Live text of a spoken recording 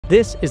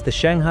This is the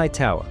Shanghai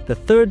Tower, the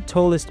third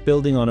tallest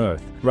building on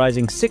Earth,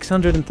 rising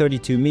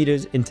 632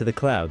 meters into the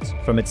clouds.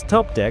 From its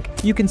top deck,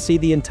 you can see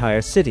the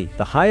entire city,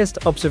 the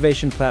highest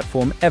observation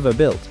platform ever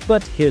built.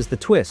 But here's the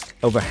twist: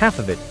 over half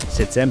of it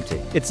sits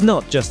empty. It's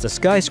not just a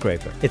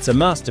skyscraper, it's a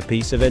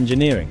masterpiece of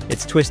engineering.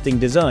 Its twisting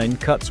design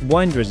cuts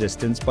wind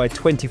resistance by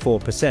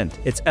 24%.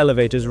 Its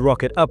elevators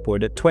rocket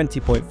upward at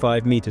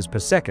 20.5 meters per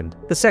second,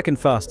 the second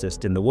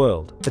fastest in the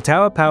world. The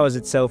tower powers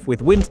itself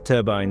with wind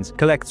turbines,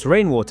 collects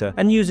rainwater,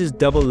 and uses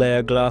double-layer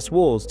glass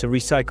walls to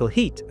recycle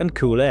heat and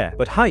cool air.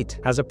 But height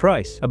has a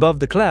price. Above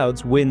the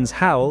clouds, winds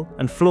howl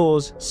and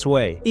floors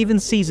sway. Even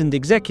seasoned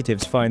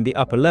executives find the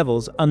upper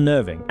levels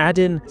unnerving. Add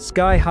in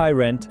sky-high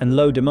rent and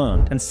low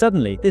demand, and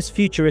suddenly this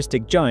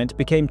futuristic giant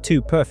became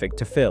too perfect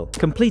to fill.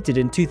 Completed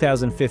in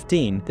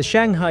 2015, the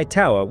Shanghai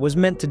Tower was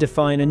meant to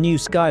define a new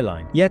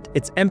skyline, yet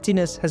its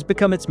emptiness has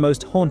become its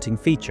most haunting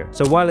feature.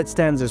 So while it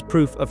stands as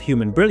proof of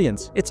human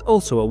brilliance, it's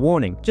also a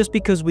warning. Just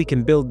because we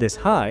can build this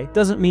high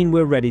doesn't mean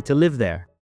we're ready to live there.